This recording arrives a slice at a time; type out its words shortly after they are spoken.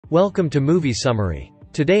Welcome to Movie Summary.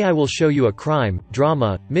 Today I will show you a crime,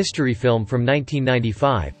 drama, mystery film from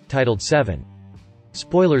 1995, titled 7.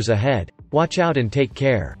 Spoilers ahead. Watch out and take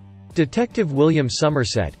care. Detective William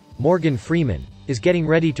Somerset, Morgan Freeman, is getting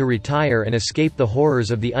ready to retire and escape the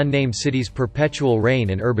horrors of the unnamed city's perpetual reign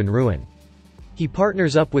and urban ruin. He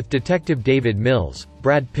partners up with Detective David Mills,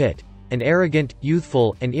 Brad Pitt, an arrogant,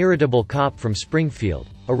 youthful, and irritable cop from Springfield,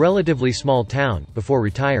 a relatively small town, before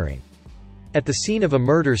retiring. At the scene of a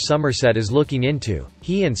murder Somerset is looking into,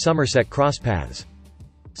 he and Somerset cross paths.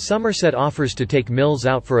 Somerset offers to take Mills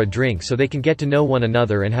out for a drink so they can get to know one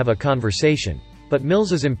another and have a conversation, but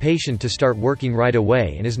Mills is impatient to start working right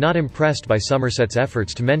away and is not impressed by Somerset's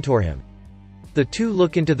efforts to mentor him. The two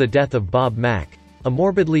look into the death of Bob Mack, a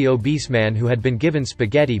morbidly obese man who had been given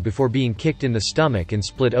spaghetti before being kicked in the stomach and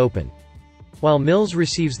split open. While Mills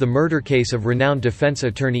receives the murder case of renowned defense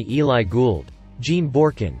attorney Eli Gould, Gene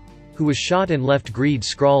Borkin, who was shot and left greed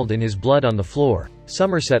scrawled in his blood on the floor,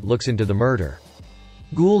 Somerset looks into the murder.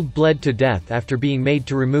 Gould bled to death after being made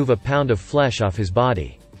to remove a pound of flesh off his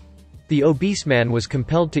body. The obese man was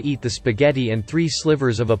compelled to eat the spaghetti and 3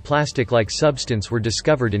 slivers of a plastic-like substance were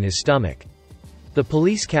discovered in his stomach. The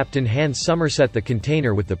police captain hands Somerset the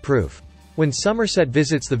container with the proof. When Somerset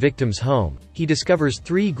visits the victim's home, he discovers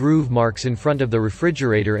 3 groove marks in front of the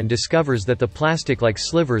refrigerator and discovers that the plastic-like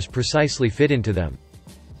slivers precisely fit into them.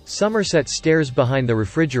 Somerset stares behind the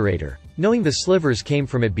refrigerator, knowing the slivers came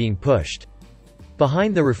from it being pushed.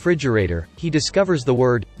 Behind the refrigerator, he discovers the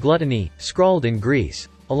word, gluttony, scrawled in grease,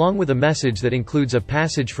 along with a message that includes a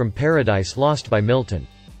passage from Paradise Lost by Milton.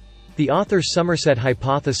 The author Somerset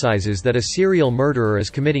hypothesizes that a serial murderer is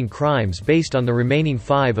committing crimes based on the remaining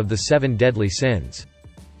 5 of the 7 deadly sins.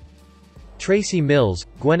 Tracy Mills,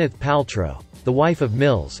 Gwyneth Paltrow, the wife of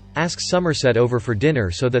Mills, asks Somerset over for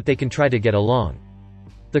dinner so that they can try to get along.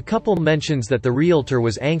 The couple mentions that the realtor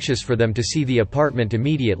was anxious for them to see the apartment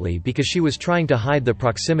immediately because she was trying to hide the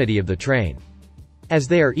proximity of the train. As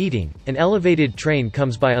they are eating, an elevated train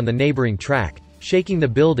comes by on the neighboring track, shaking the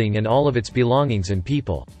building and all of its belongings and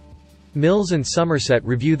people. Mills and Somerset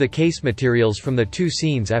review the case materials from the 2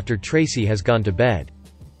 scenes after Tracy has gone to bed.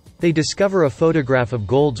 They discover a photograph of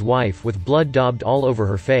Gould's wife with blood daubed all over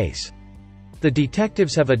her face. The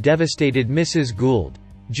detectives have a devastated Mrs. Gould,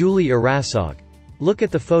 Julie Erasog, look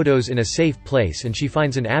at the photos in a safe place and she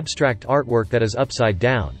finds an abstract artwork that is upside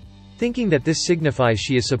down, thinking that this signifies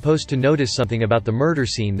she is supposed to notice something about the murder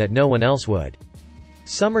scene that no one else would.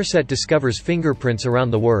 Somerset discovers fingerprints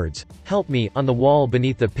around the words, "Help me," on the wall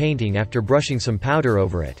beneath the painting after brushing some powder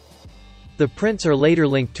over it. The prints are later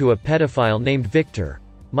linked to a pedophile named Victor,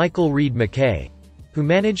 Michael Reed McKay, who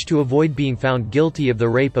managed to avoid being found guilty of the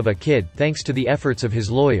rape of a kid thanks to the efforts of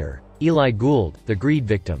his lawyer, Eli Gould, the greed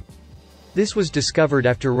victim. This was discovered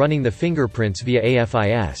after running the fingerprints via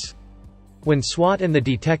AFIS. When SWAT and the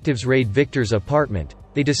detectives raid Victor's apartment,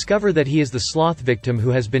 they discover that he is the sloth victim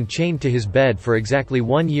who has been chained to his bed for exactly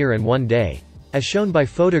 1 year and 1 day, as shown by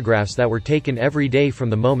photographs that were taken every day from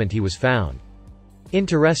the moment he was found.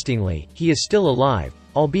 Interestingly, he is still alive,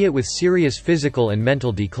 albeit with serious physical and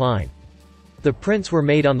mental decline. The prints were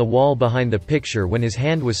made on the wall behind the picture when his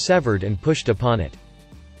hand was severed and pushed upon it.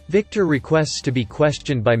 Victor requests to be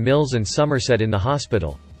questioned by Mills and Somerset in the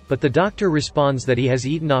hospital, but the doctor responds that he has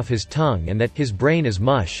eaten off his tongue and that his brain is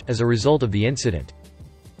mush as a result of the incident.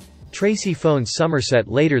 Tracy phones Somerset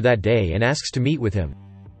later that day and asks to meet with him.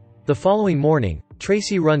 The following morning,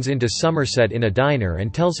 Tracy runs into Somerset in a diner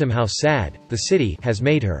and tells him how sad the city has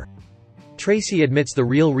made her. Tracy admits the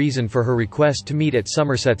real reason for her request to meet at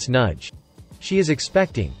Somerset's nudge. She is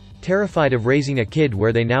expecting, terrified of raising a kid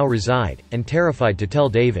where they now reside, and terrified to tell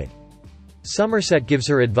David. Somerset gives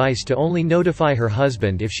her advice to only notify her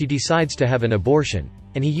husband if she decides to have an abortion,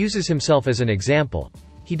 and he uses himself as an example.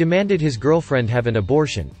 He demanded his girlfriend have an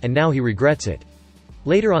abortion, and now he regrets it.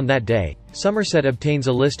 Later on that day, Somerset obtains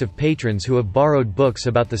a list of patrons who have borrowed books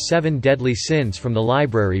about the 7 deadly sins from the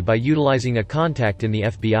library by utilizing a contact in the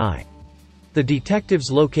FBI. The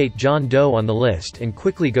detectives locate John Doe on the list and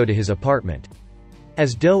quickly go to his apartment.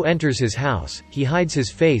 As Doe enters his house, he hides his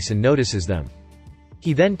face and notices them.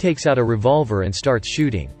 He then takes out a revolver and starts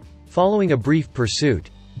shooting. Following a brief pursuit,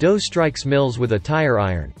 Doe strikes Mills with a tire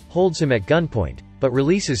iron, holds him at gunpoint, but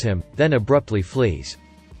releases him, then abruptly flees.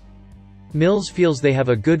 Mills feels they have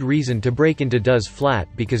a good reason to break into Doe's flat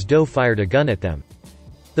because Doe fired a gun at them.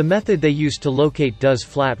 The method they used to locate Doe's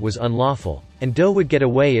flat was unlawful, and Doe would get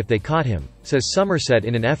away if they caught him, says Somerset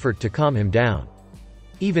in an effort to calm him down.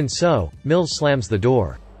 Even so, Mills slams the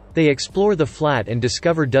door. They explore the flat and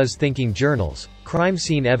discover Doe's thinking journals, crime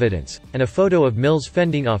scene evidence, and a photo of Mills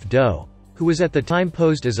fending off Doe, who was at the time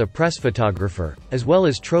posed as a press photographer, as well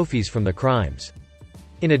as trophies from the crimes.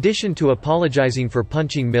 In addition to apologizing for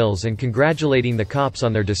punching Mills and congratulating the cops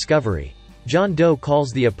on their discovery, John Doe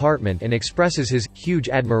calls the apartment and expresses his huge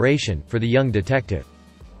admiration for the young detective.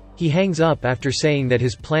 He hangs up after saying that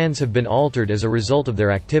his plans have been altered as a result of their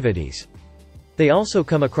activities. They also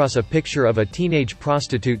come across a picture of a teenage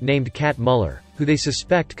prostitute named Kat Muller, who they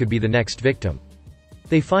suspect could be the next victim.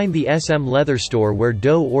 They find the SM leather store where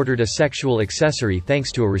Doe ordered a sexual accessory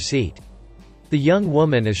thanks to a receipt. The young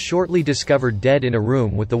woman is shortly discovered dead in a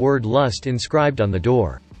room with the word lust inscribed on the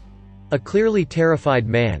door. A clearly terrified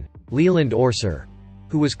man, Leland Orser,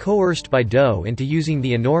 who was coerced by Doe into using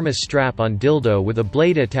the enormous strap-on dildo with a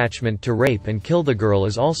blade attachment to rape and kill the girl,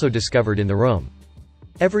 is also discovered in the room.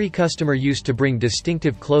 Every customer used to bring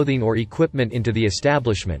distinctive clothing or equipment into the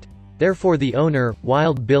establishment, therefore the owner,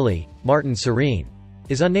 Wild Billy, Martin Serene,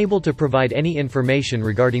 is unable to provide any information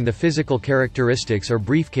regarding the physical characteristics or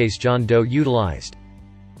briefcase John Doe utilized.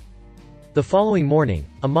 The following morning,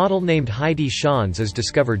 a model named Heidi Schanz is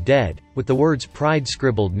discovered dead, with the words Pride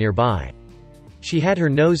scribbled nearby. She had her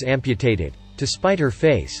nose amputated, to spite her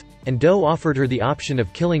face, and Doe offered her the option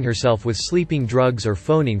of killing herself with sleeping drugs or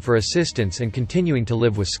phoning for assistance and continuing to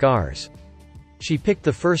live with scars. She picked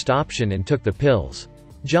the first option and took the pills.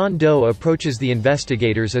 John Doe approaches the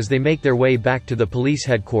investigators as they make their way back to the police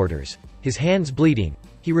headquarters. His hands bleeding,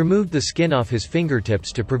 he removed the skin off his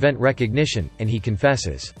fingertips to prevent recognition, and he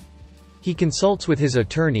confesses. He consults with his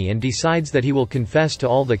attorney and decides that he will confess to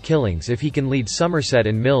all the killings if he can lead Somerset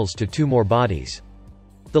and Mills to 2 more bodies.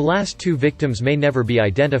 The last 2 victims may never be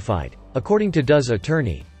identified, according to Doe's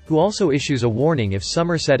attorney, who also issues a warning if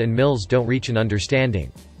Somerset and Mills don't reach an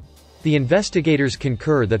understanding. The investigators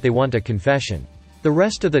concur that they want a confession. The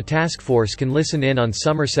rest of the task force can listen in on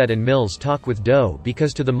Somerset and Mills talk with Doe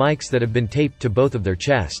because to the mics that have been taped to both of their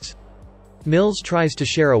chests. Mills tries to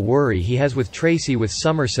share a worry he has with Tracy with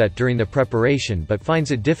Somerset during the preparation but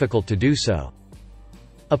finds it difficult to do so.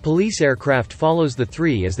 A police aircraft follows the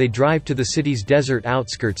 3 as they drive to the city's desert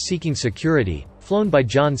outskirts seeking security, flown by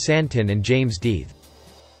John Santon and James Death.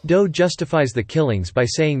 Doe justifies the killings by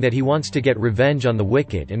saying that he wants to get revenge on the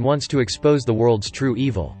wicked and wants to expose the world's true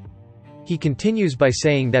evil. He continues by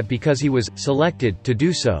saying that because he was selected to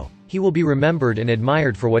do so, he will be remembered and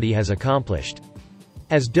admired for what he has accomplished.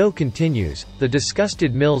 As Doe continues, the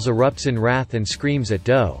disgusted Mills erupts in wrath and screams at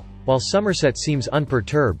Doe, while Somerset seems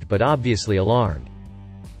unperturbed but obviously alarmed.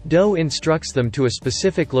 Doe instructs them to a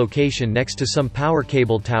specific location next to some power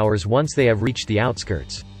cable towers once they have reached the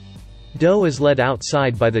outskirts. Doe is led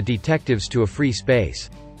outside by the detectives to a free space.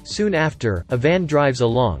 Soon after, a van drives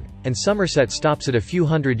along, and Somerset stops at a few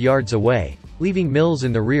hundred yards away, leaving Mills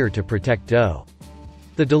in the rear to protect Doe.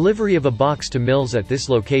 The delivery of a box to Mills at this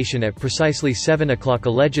location at precisely 7 o'clock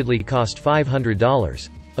allegedly cost $500,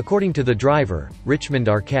 according to the driver, Richmond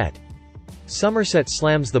Arquette. Somerset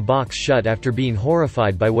slams the box shut after being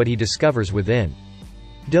horrified by what he discovers within.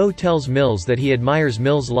 Doe tells Mills that he admires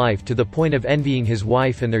Mills' life to the point of envying his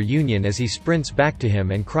wife and their union as he sprints back to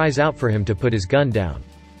him and cries out for him to put his gun down.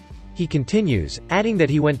 He continues, adding that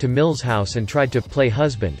he went to Mills' house and tried to play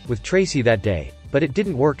husband with Tracy that day, but it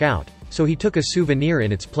didn't work out, so he took a souvenir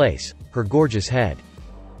in its place, her gorgeous head.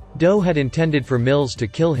 Doe had intended for Mills to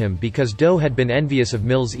kill him because Doe had been envious of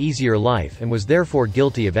Mills' easier life and was therefore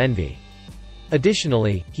guilty of envy.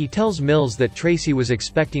 Additionally, he tells Mills that Tracy was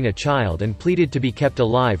expecting a child and pleaded to be kept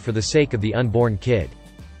alive for the sake of the unborn kid.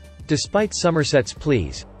 Despite Somerset's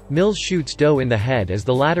pleas, Mills shoots Doe in the head as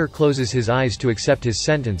the latter closes his eyes to accept his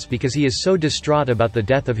sentence because he is so distraught about the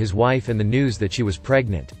death of his wife and the news that she was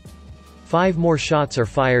pregnant. 5 more shots are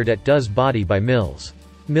fired at Doe's body by Mills.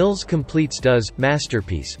 Mills completes Doe's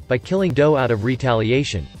masterpiece by killing Doe out of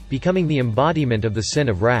retaliation, becoming the embodiment of the sin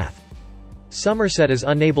of wrath. Somerset is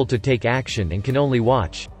unable to take action and can only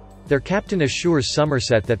watch. Their captain assures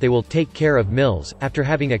Somerset that they will take care of Mills after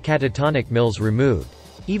having a catatonic Mills removed,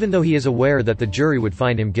 even though he is aware that the jury would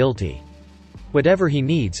find him guilty. Whatever he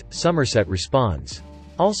needs, Somerset responds.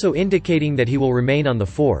 Also indicating that he will remain on the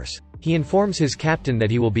force, he informs his captain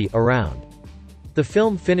that he will be around. The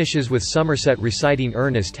film finishes with Somerset reciting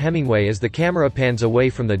Ernest Hemingway as the camera pans away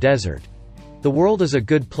from the desert. The world is a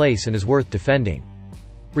good place and is worth defending.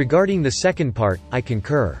 Regarding the second part, I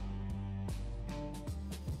concur.